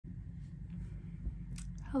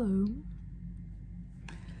Hello.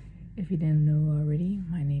 If you didn't know already,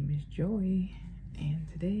 my name is Joy, and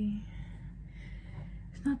today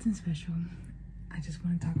it's nothing special. I just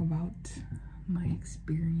want to talk about my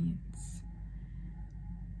experience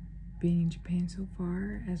being in Japan so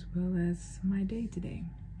far, as well as my day today.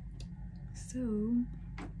 So,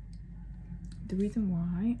 the reason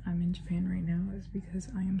why I'm in Japan right now is because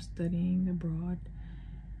I am studying abroad.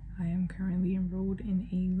 I am currently enrolled in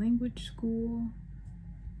a language school.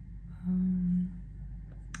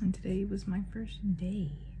 And today was my first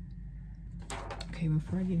day. Okay,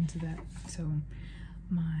 before I get into that, so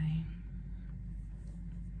my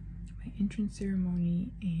entrance ceremony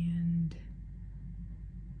and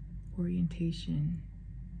orientation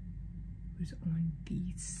was on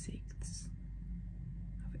the 6th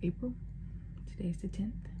of April. Today's the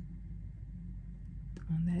 10th.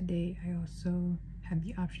 On that day, I also had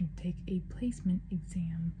the option to take a placement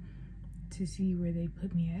exam to see where they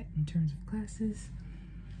put me at in terms of classes.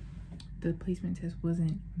 The placement test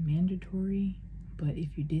wasn't mandatory, but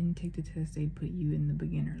if you didn't take the test, they'd put you in the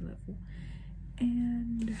beginner level.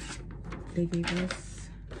 And they gave us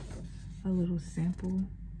a little sample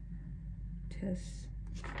test.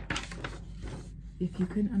 If you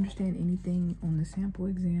couldn't understand anything on the sample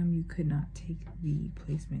exam, you could not take the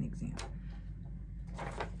placement exam.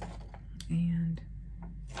 And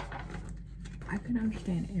I couldn't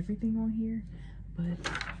understand everything on here, but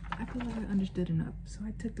I feel like I understood enough. So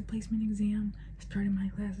I took the placement exam, started my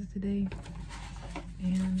classes today,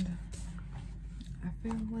 and I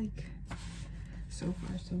feel like so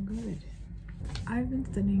far so good. I've been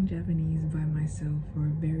studying Japanese by myself for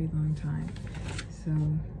a very long time, so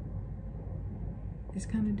it's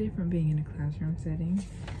kind of different being in a classroom setting.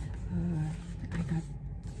 I got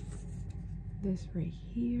this right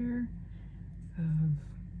here of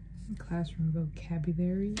classroom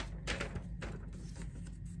vocabulary.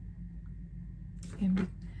 And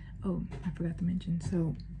oh, I forgot to mention,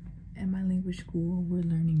 so at my language school, we're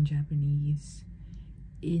learning Japanese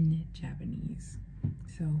in Japanese.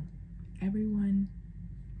 So everyone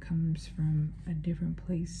comes from a different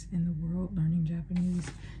place in the world learning Japanese.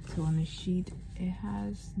 So on the sheet, it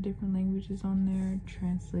has different languages on there,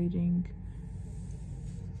 translating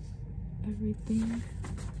everything.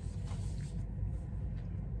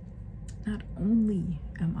 Not only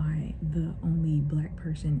am I the only Black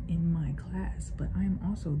person in my class, but I'm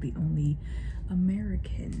also the only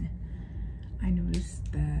American. I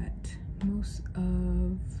noticed that most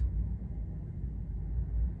of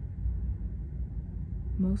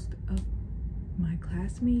my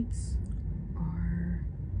classmates are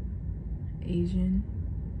Asian.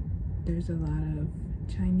 There's a lot of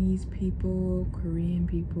Chinese people, Korean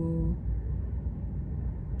people,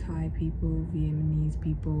 Thai people, Vietnamese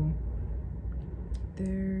people.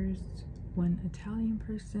 There's one Italian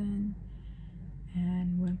person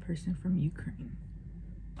and one person from Ukraine.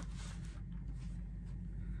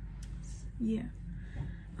 Yeah.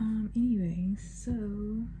 Anyway,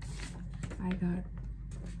 so I got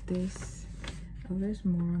this. Oh, there's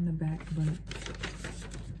more on the back, but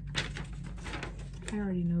I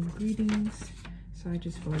already know greetings, so I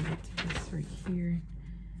just forwarded to this right here.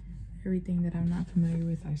 Everything that I'm not familiar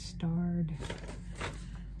with, I starred.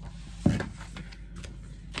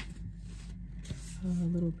 A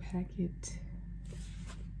little packet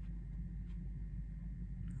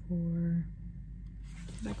for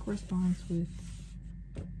that corresponds with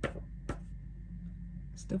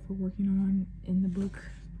stuff we're working on in the book,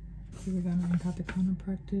 Hiragana and Katakana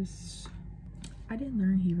practice. I didn't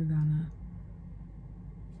learn Hiragana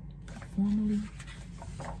formally,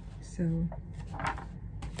 so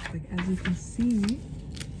like as you can see,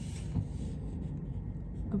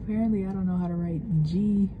 apparently I don't know how to write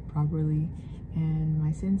G properly. And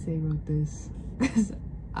my sensei wrote this because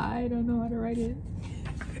I don't know how to write it.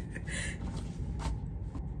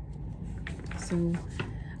 So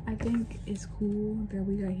I think it's cool that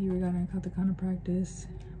we got Hiragana and Katakana practice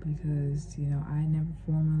because, you know, I never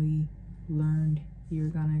formally learned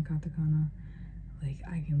Hiragana and Katakana. Like,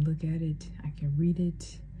 I can look at it, I can read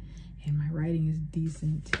it, and my writing is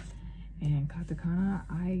decent. And Katakana,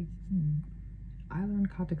 I learned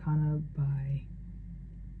Katakana by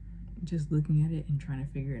just looking at it and trying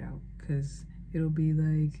to figure it out, because it'll be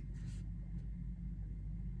like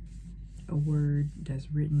a word that's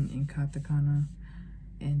written in katakana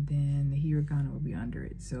and then the hiragana will be under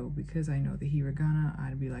it. So because I know the hiragana,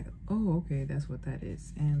 I'd be like, oh, okay, that's what that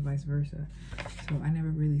is, and vice versa. So I never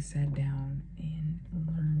really sat down and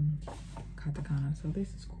learned katakana, so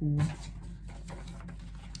this is cool.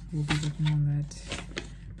 We'll be working on that.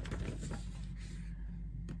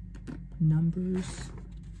 Numbers.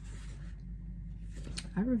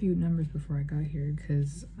 I reviewed numbers before I got here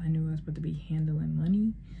because I knew I was about to be handling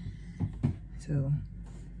money. So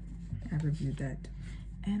I reviewed that.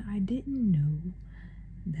 And I didn't know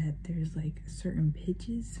that there's like certain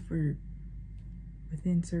pitches for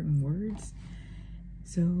within certain words.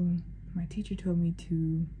 So my teacher told me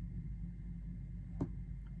to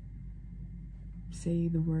say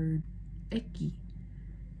the word eki,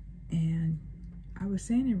 and I was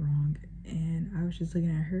saying it wrong, and I was just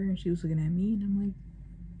looking at her and she was looking at me, and I'm like,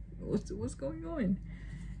 what's going on?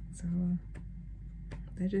 So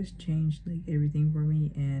that just changed like everything for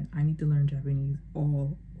me, and I need to learn Japanese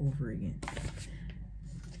all over again.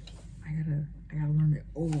 I gotta learn it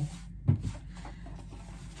all.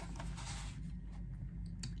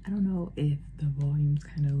 I don't know if the volume's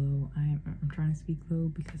kind of low. I'm trying to speak low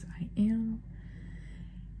because I am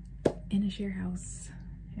in a share house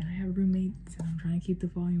and I have roommates, and I'm trying to keep the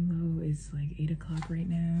volume low. It's like 8 o'clock right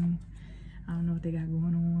now. I don't know what they got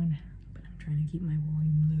going on, but I'm trying to keep my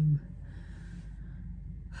volume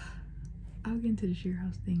low. I'll get into the share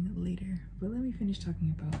house thing later, but let me finish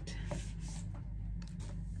talking about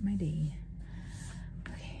my day.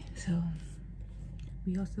 Okay, so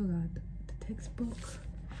we also got the textbook.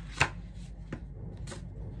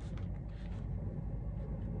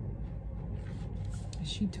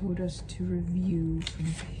 She told us to review from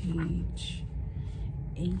page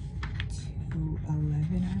 8 to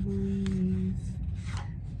 11, I believe.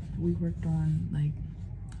 We worked on like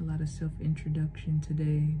a lot of self-introduction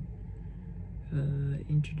today,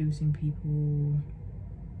 introducing people,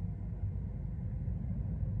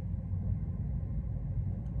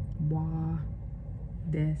 wa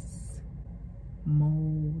desu,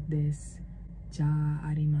 mo desu, ja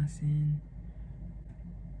arimasen,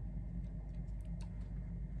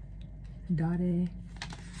 dare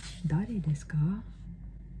desu ka?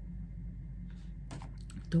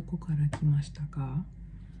 Doko kara kimashita ka?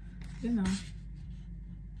 You know,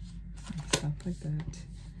 stuff like that.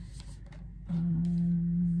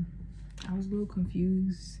 I was a little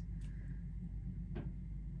confused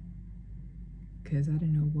because I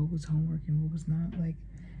didn't know what was homework and what was not. Like,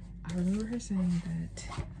 I remember her saying that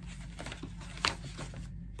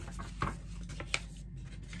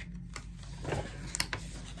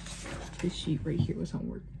this sheet right here was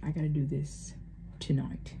homework. I gotta do this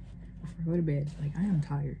tonight before I go to bed. Like, I am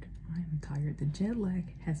tired. I am tired. The jet lag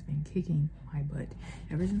has been kicking my butt.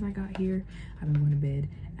 Ever since I got here, I've been going to bed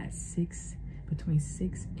at between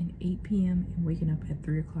 6 and 8 p.m. and waking up at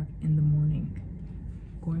 3 o'clock in the morning.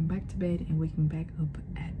 Going back to bed and waking back up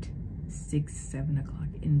at 7 o'clock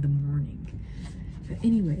in the morning. But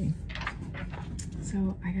anyway,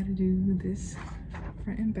 so I gotta do this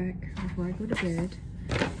front and back before I go to bed.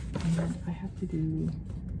 And I have to do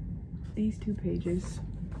these 2 pages.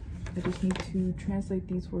 I just need to translate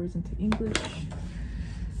these words into English.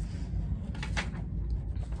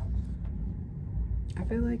 I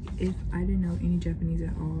feel like if I didn't know any Japanese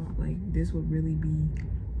at all, like, this would really be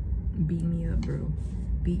beating me up, bro.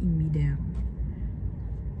 Beating me down.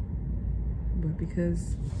 But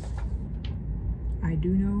because I do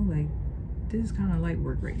know, like, this is kind of light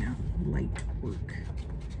work right now. Light work.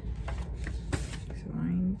 So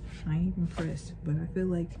I ain't impressed. But I feel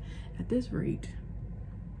like at this rate,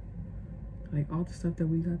 like, all the stuff that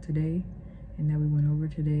we got today and that we went over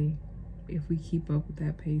today, if we keep up with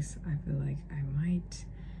that pace, I feel like I might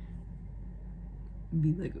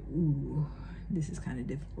be like, ooh, this is kind of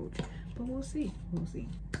difficult. But we'll see. We'll see.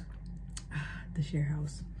 The share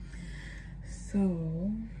house.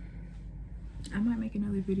 So I might make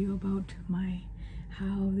another video about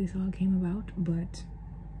how this all came about, but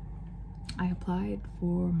I applied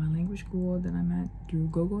for my language school that I'm at through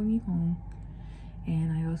Gogo Nihon,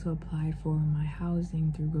 and I also applied for my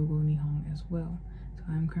housing through Gogo Nihon as well. So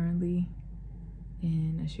I'm currently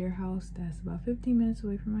in a share house that's about 15 minutes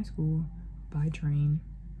away from my school by train.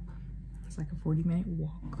 It's like a 40-minute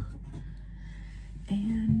walk.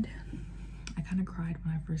 And I kind of cried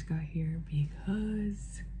when I first got here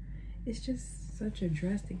because it's just such a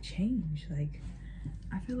drastic change. Like,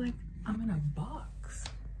 I feel like I'm in a box.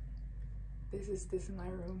 This is my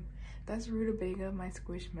room. That's Rutabaga, my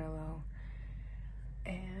squishmallow.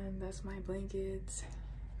 And that's my blankets.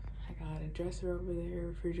 I got a dresser over there,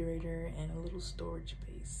 refrigerator, and a little storage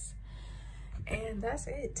space. And that's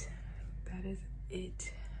it. That is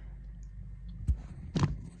it.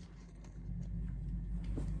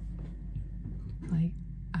 Like,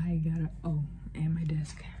 I gotta, oh, and my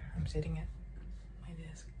desk. I'm sitting at my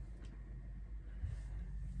desk.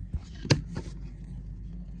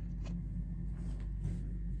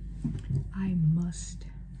 I must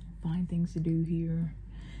find things to do here.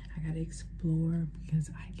 I gotta explore because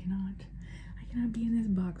I cannot be in this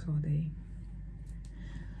box all day.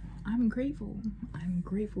 I'm grateful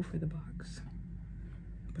for the box,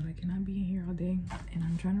 but I cannot be in here all day. And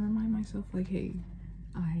I'm trying to remind myself, like, hey,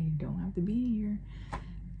 I don't have to be in here.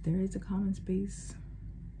 There is a common space,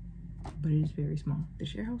 but it is very small. The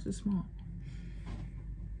share house is small.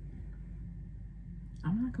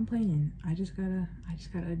 I'm not complaining. I just gotta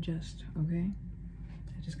adjust, okay?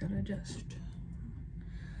 I just gotta adjust.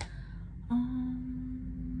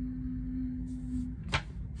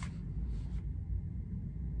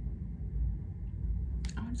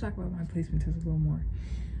 I want to talk about my placement test a little more.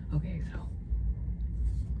 Okay, so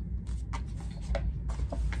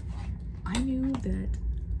I knew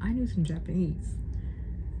some Japanese,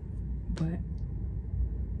 but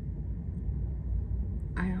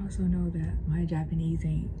I also know that my Japanese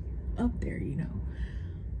ain't up there, you know.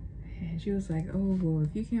 And she was like, oh, well,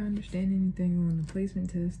 if you can't understand anything on the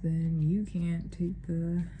placement test, then you can't take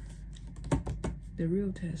the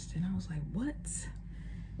real test. And I was like, what?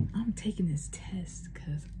 I'm taking this test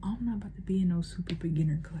because I'm not about to be in no super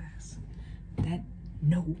beginner class.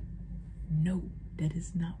 No, that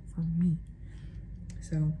is not for me.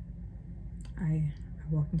 So I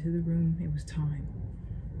walked into the room. It was time.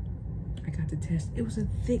 I got the test. It was a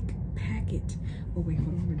thick packet. Oh wait, hold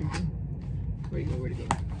on. Where'd it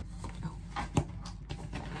go? Oh.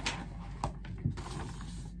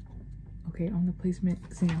 Okay, on the placement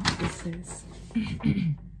exam, it says,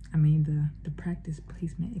 the practice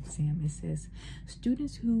placement exam, it says,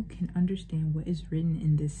 students who can understand what is written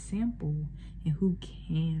in this sample and who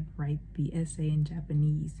can write the essay in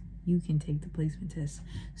Japanese, you can take the placement test.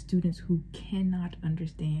 Students who cannot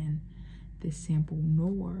understand this sample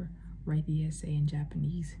nor write the essay in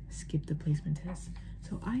Japanese, skip the placement test.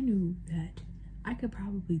 So I knew that I could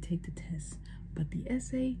probably take the test, but the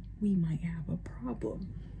essay, we might have a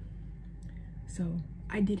problem. So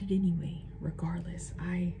I did it anyway, regardless.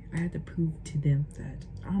 I had to prove to them that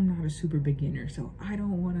I'm not a super beginner, so I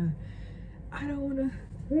didn't wanna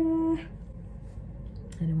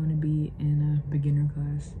be in a beginner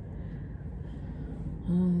class.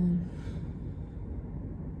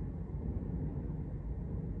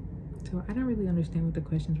 So I don't really understand what the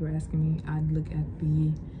questions were asking me. I'd look at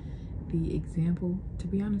the example. To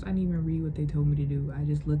be honest, I didn't even read what they told me to do. I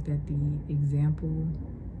just looked at the example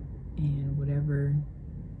and whatever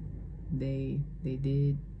they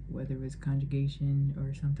did, whether it was conjugation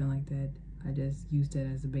or something like that, I just used that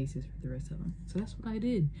as the basis for the rest of them. So that's what I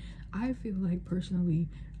did. I feel like personally,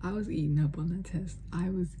 I was eating up on that test. I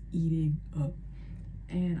was eating up.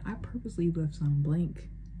 And I purposely left some blank.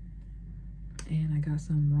 And I got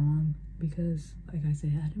some wrong because, like I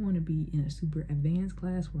said, I didn't want to be in a super advanced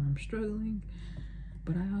class where I'm struggling,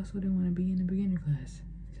 but I also didn't want to be in a beginner class.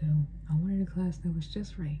 So I wanted a class that was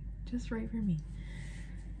just right for me.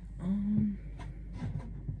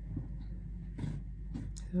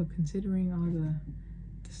 So considering all the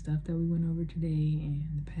stuff that we went over today and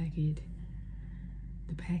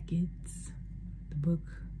the packets, the book,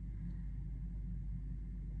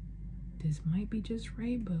 this might be just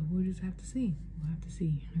right, but we'll just have to see. We'll have to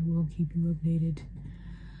see. I will keep you updated.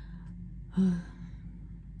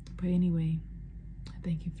 But anyway,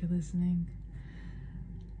 thank you for listening.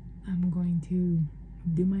 I'm going to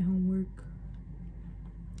do my homework,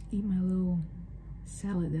 eat my little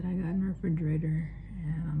salad that I got in the refrigerator,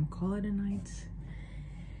 and I'm gonna call it a night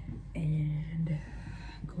and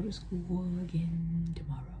go to school again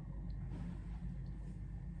tomorrow.